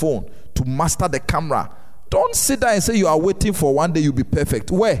with my phone to master the camera. Don't sit there and say you are waiting for one day you'll be perfect.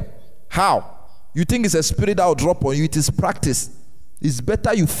 Where? How? You think it's a spirit that will drop on you? It is practice. It's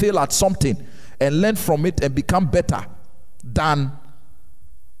better you fail at something and learn from it and become better than...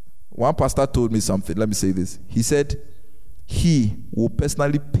 One pastor told me something. Let me say this. He said, he will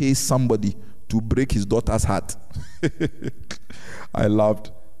personally pay somebody to break his daughter's heart. I laughed.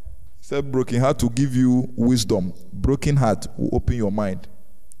 He said, broken heart will give you wisdom. Broken heart will open your mind.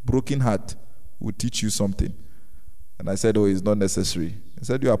 Broken heart will teach you something. And I said, oh, it's not necessary. He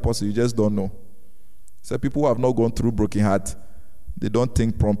said, you apostle, you just don't know. He said, people who have not gone through broken heart, they don't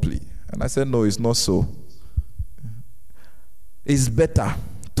think promptly. And I said, no, it's not so. It's better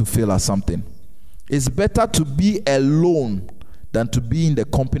to fail at something. It's better to be alone than to be in the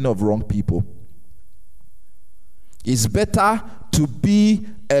company of wrong people. It's better to be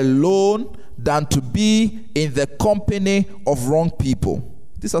alone than to be in the company of wrong people.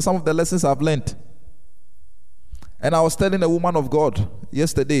 These are some of the lessons I've learned. And I was telling a woman of God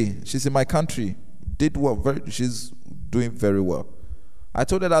yesterday, she's in my country, did well, she's doing very well. I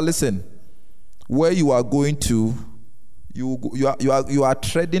told her that, listen, where you are going to, you are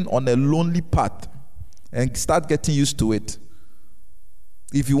treading on a lonely path, and start getting used to it.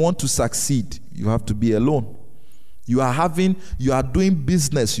 If you want to succeed, you have to be alone. You are doing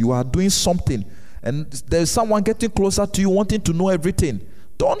business, you are doing something, and there's someone getting closer to you wanting to know everything.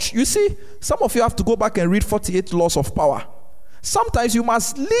 You see, some of you have to go back and read 48 Laws of Power. Sometimes you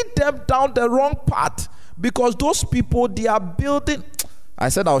must lead them down the wrong path, because those people, they are building. I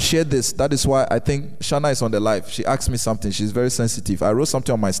said I'll share this. That is why I think Shana is on the live. She asked me something. She's very sensitive. I wrote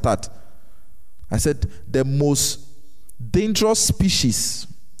something on my start. I said the most dangerous species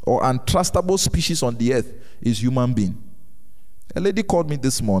or untrustable species on the earth is human being. A lady called me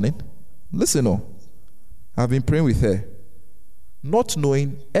this morning. Listen, I've been praying with her. Not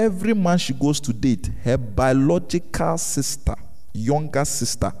knowing every man she goes to date, her biological sister, younger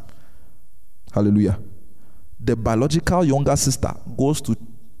sister. Hallelujah. The biological younger sister goes to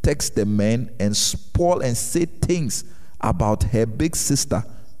text the men and spoil and say things about her big sister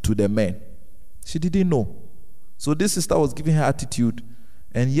to the men. She didn't know. So this sister was giving her attitude.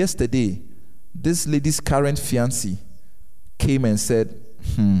 And yesterday, this lady's current fiancé came and said,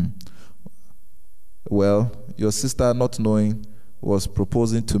 well, your sister, not knowing, was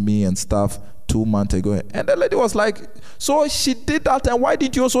proposing to me and stuff 2 months ago. And the lady was like, so she did that, and why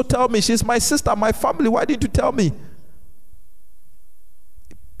didn't you also tell me? She's my sister, my family. Why didn't you tell me?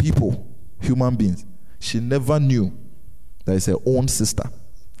 People, human beings. She never knew that it's her own sister.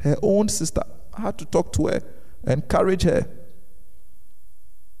 Her own sister. I had to talk to her, encourage her.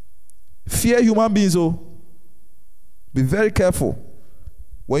 Fear human beings, Be very careful.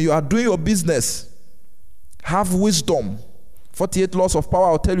 When you are doing your business, have wisdom. 48 Laws of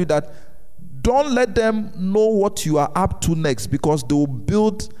Power will tell you that don't let them know what you are up to next, because they will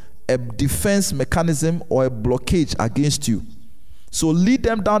build a defense mechanism or a blockage against you. So lead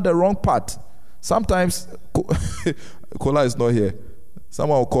them down the wrong path. Sometimes, Kola is not here.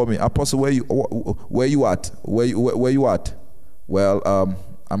 Someone will call me, Apostle, where you at? Where you at? Well,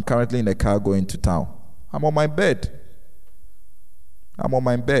 I'm currently in a car going to town. I'm on my bed.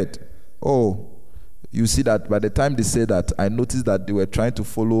 Oh, You see that by the time they say that, I noticed that they were trying to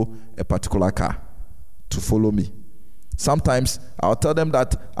follow a particular car to follow me. Sometimes I'll tell them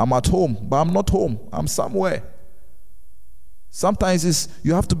that I'm at home, but I'm not home. I'm somewhere. Sometimes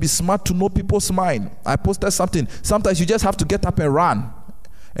you have to be smart to know people's mind. I posted something. Sometimes you just have to get up and run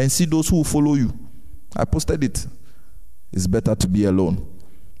and see those who will follow you. I posted it. It's better to be alone.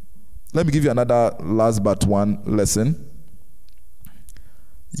 Let me give you another last but one lesson.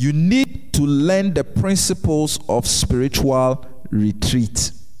 You need to learn the principles of spiritual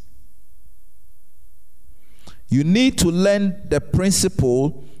retreat. You need to learn the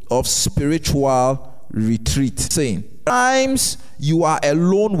principle of spiritual retreat. Saying, times you are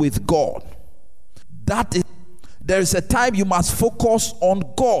alone with God. There is a time you must focus on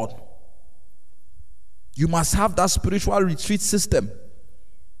God. You must have that spiritual retreat system.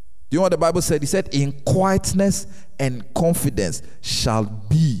 Do you know what the Bible said? It said, in quietness and confidence shall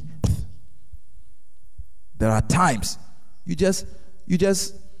be. There are times you just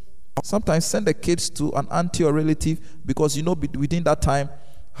sometimes send the kids to an auntie or relative, because within that time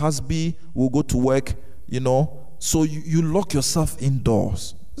husband will go to work, so you lock yourself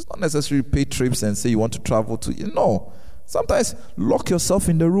indoors. It's not necessary to pay trips and say you want to travel to, sometimes lock yourself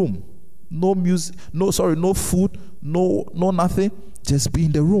in the room. No music, no food, no nothing. Just be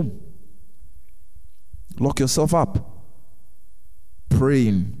in the room. Lock yourself up.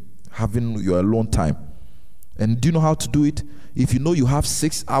 Praying, having your alone time. And do you know how to do it? If you know you have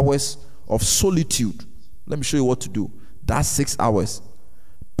 6 hours of solitude, let me show you what to do. That's 6 hours.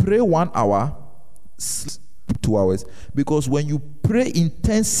 Pray 1 hour, sleep 2 hours. Because when you pray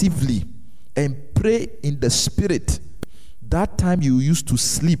intensively and pray in the spirit, that time you used to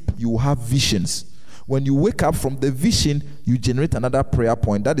sleep, you will have visions. When you wake up from the vision, you generate another prayer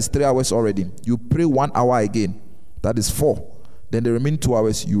point. That is 3 hours already. You pray 1 hour again. That is 4. Then the remaining 2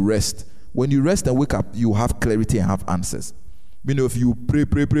 hours, you rest. When you rest and wake up, you have clarity and have answers. If you pray,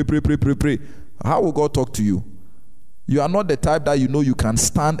 how will God talk to you? You are not the type that you can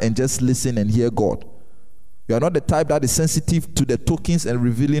stand and just listen and hear God. You are not the type that is sensitive to the tokens and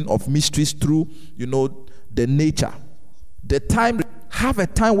revealing of mysteries through, the nature. Have a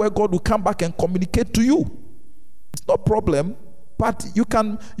time where God will come back and communicate to you. It's no problem, but you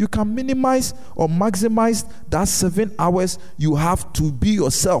can minimize or maximize that 7 hours you have to be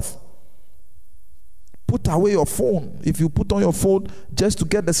yourself. Put away your phone. If you put on your phone just to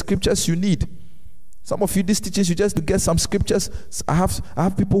get the scriptures you need. Some of you, these teachings, you just to get some scriptures. I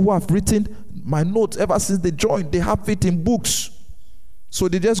have people who have written my notes ever since they joined. They have it in books. So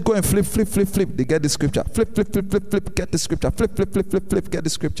they just go and flip. They get the scripture. Flip, get the scripture. Flip, get the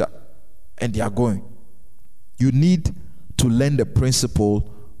scripture. And they are going. You need to learn the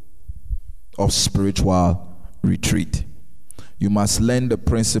principle of spiritual retreat. You must learn the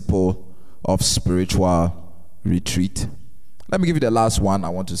principle of spiritual retreat. Let me give you the last one. I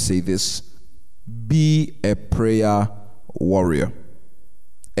want to say this. Be a prayer warrior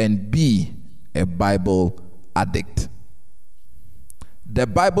and be a Bible addict. The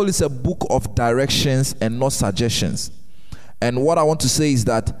Bible is a book of directions and not suggestions. And what I want to say is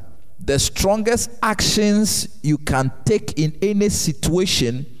that the strongest actions you can take in any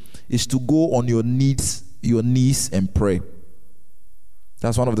situation is to go on your knees and pray.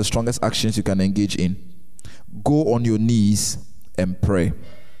 That's one of the strongest actions you can engage in. Go on your knees and pray.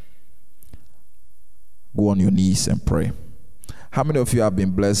 Go on your knees and pray. How many of you have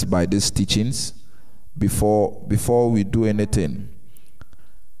been blessed by these teachings? Before we do anything,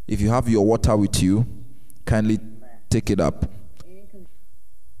 if you have your water with you, kindly take it up.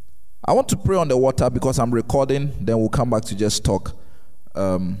 I want to pray on the water because I'm recording, then we'll come back to just talk.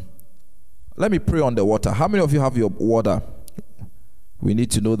 Let me pray on the water. How many of you have your water? We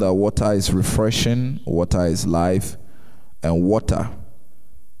need to know that water is refreshing, water is life, and water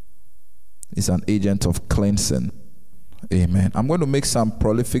is an agent of cleansing. Amen. I'm going to make some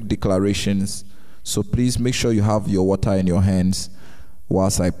prolific declarations, so please make sure you have your water in your hands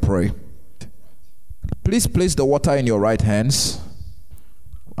whilst I pray. Please place the water in your right hands.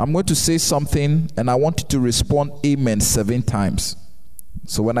 I'm going to say something and I want you to respond amen 7 times.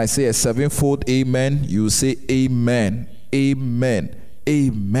 So when I say a 7-fold amen, you say amen, amen,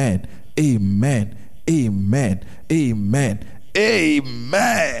 amen, amen, amen, amen,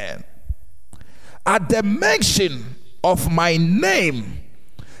 amen. At the mention of my name,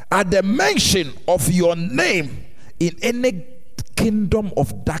 at the mention of your name in any kingdom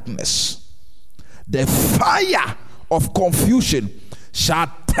of darkness, the fire of confusion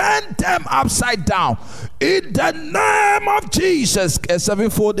shall turn them upside down in the name of Jesus. A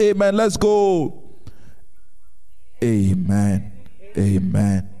 7-fold amen. Let's go. Amen.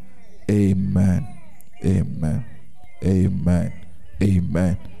 Amen. Amen. Amen. Amen.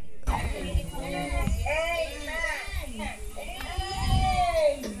 Amen.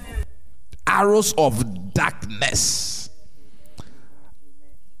 Arrows of darkness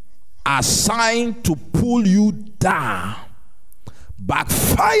assigned to pull you down,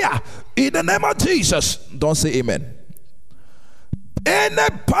 backfire in the name of Jesus. Don't say amen. Any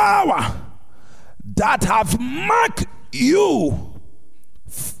power that have marked you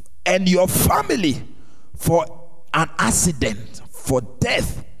and your family for an accident, for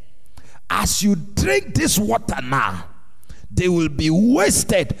death, as you drink this water now, they will be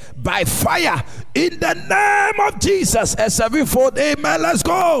wasted by fire in the name of Jesus. A sevenfold amen. Let's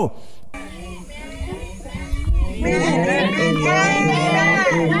go.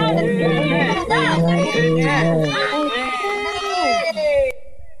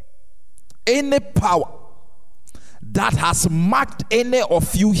 Any power that has marked any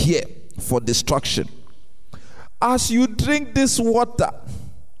of you here for destruction, as you drink this water,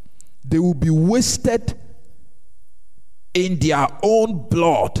 they will be wasted in their own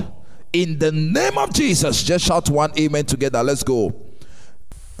blood in the name of Jesus. Just shout one amen together. Let's go.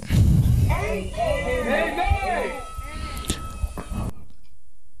 Amen.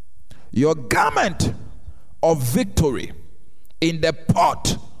 Your garment of victory in the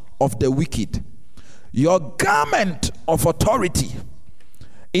pot of the wicked, your garment of authority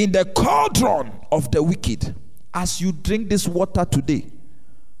in the cauldron of the wicked. As you drink this water today,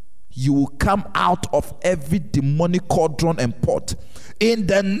 you will come out of every demonic cauldron and pot in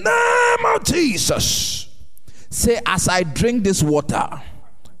the name of Jesus. Say, as I drink this water,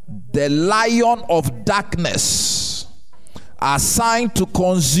 the lion of darkness assigned to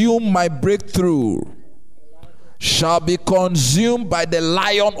consume my breakthrough shall be consumed by the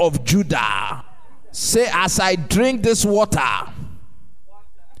Lion of Judah. Say, as I drink this water,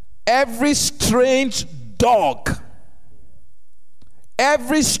 every strange dog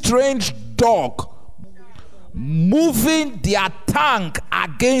moving their tongue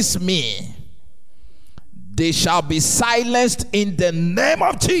against me, they shall be silenced in the name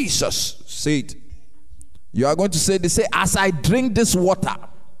of Jesus. Say it. You are going to say, they say, as I drink this water,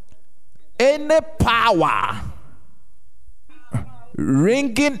 any power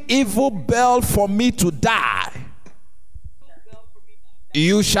ringing evil bell for me to die,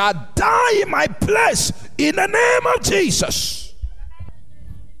 you shall die in my place in the name of Jesus.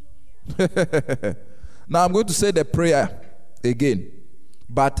 Now I'm going to say the prayer again,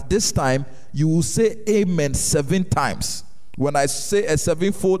 but this time you will say amen 7 times. When I say a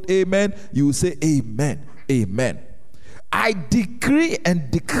sevenfold amen, you will say amen, amen. I decree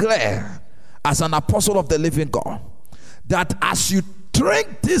and declare as an apostle of the living God that as you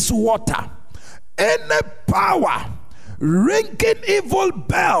drink this water, any power ringing evil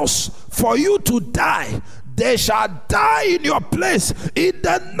bells for you to die, they shall die in your place in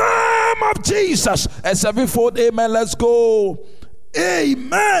the name of Jesus. A sevenfold amen. Let's go.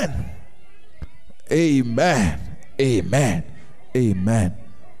 Amen. Amen. Amen. Amen.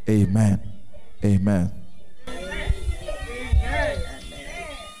 Amen. Amen.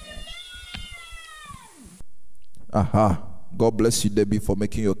 Aha. God bless you, Debbie, for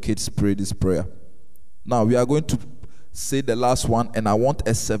making your kids pray this prayer. Now we are going to say the last one, and I want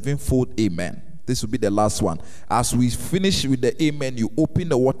a sevenfold amen. This will be the last one. As we finish with the amen, you open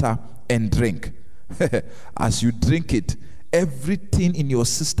the water and drink. As you drink it, everything in your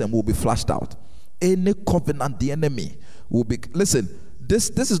system will be flushed out. Any covenant, the enemy will be. Listen, this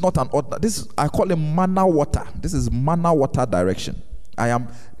is not an order. This is, I call it manna water. This is manna water direction.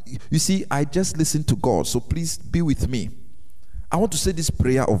 You see, I just listen to God, so please be with me. I want to say this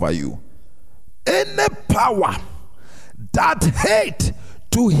prayer over you. Any power that hate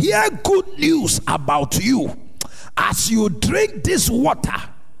to hear good news about you, as you drink this water,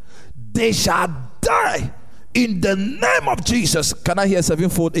 they shall die in the name of Jesus. Can I hear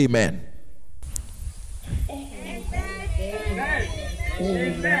sevenfold amen? Amen.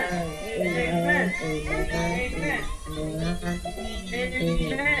 Amen. Amen.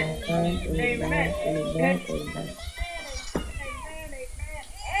 Amen.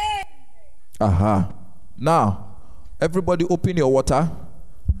 Aha. Now, everybody open your water.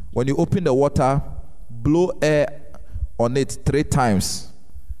 When you open the water, blow air on it 3 times.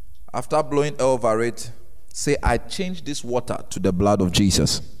 After blowing air over it, say, I change this water to the blood of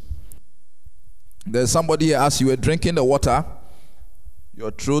Jesus. There's somebody here, as you were drinking the water,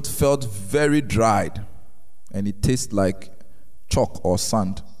 your throat felt very dried, and it tastes like chalk or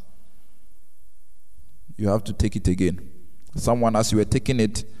sand. You have to take it again. Someone, as you were taking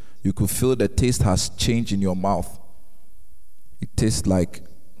it, you could feel the taste has changed in your mouth. It tastes like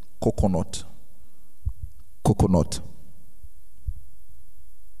coconut coconut.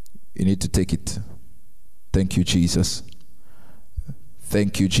 You need to take it. Thank you, Jesus.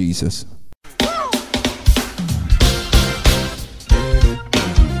 Thank you, Jesus.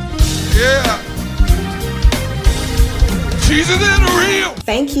 Yeah. Jesus is real.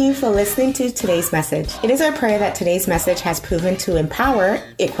 Thank you for listening to today's message. It is our prayer that today's message has proven to empower,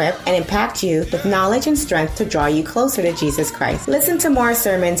 equip, and impact you with knowledge and strength to draw you closer to Jesus Christ. Listen to more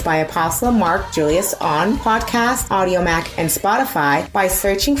sermons by Apostle Mark Julius on podcast, AudioMac, and Spotify by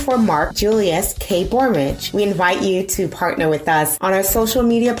searching for Mark Julius K. Bornwich. We invite you to partner with us on our social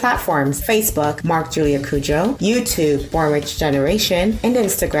media platforms: Facebook, Mark Julia Cujo, YouTube, Bornwich Generation, and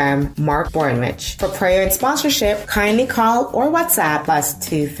Instagram, Mark Bornwich. For prayer and sponsorship, kindly call or WhatsApp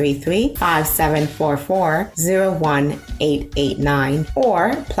 +233 5744 01889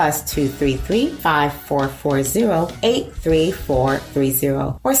 or +233 5440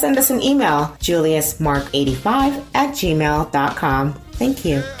 83430 or send us an email, juliusmark85@gmail.com. Thank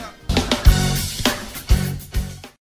you.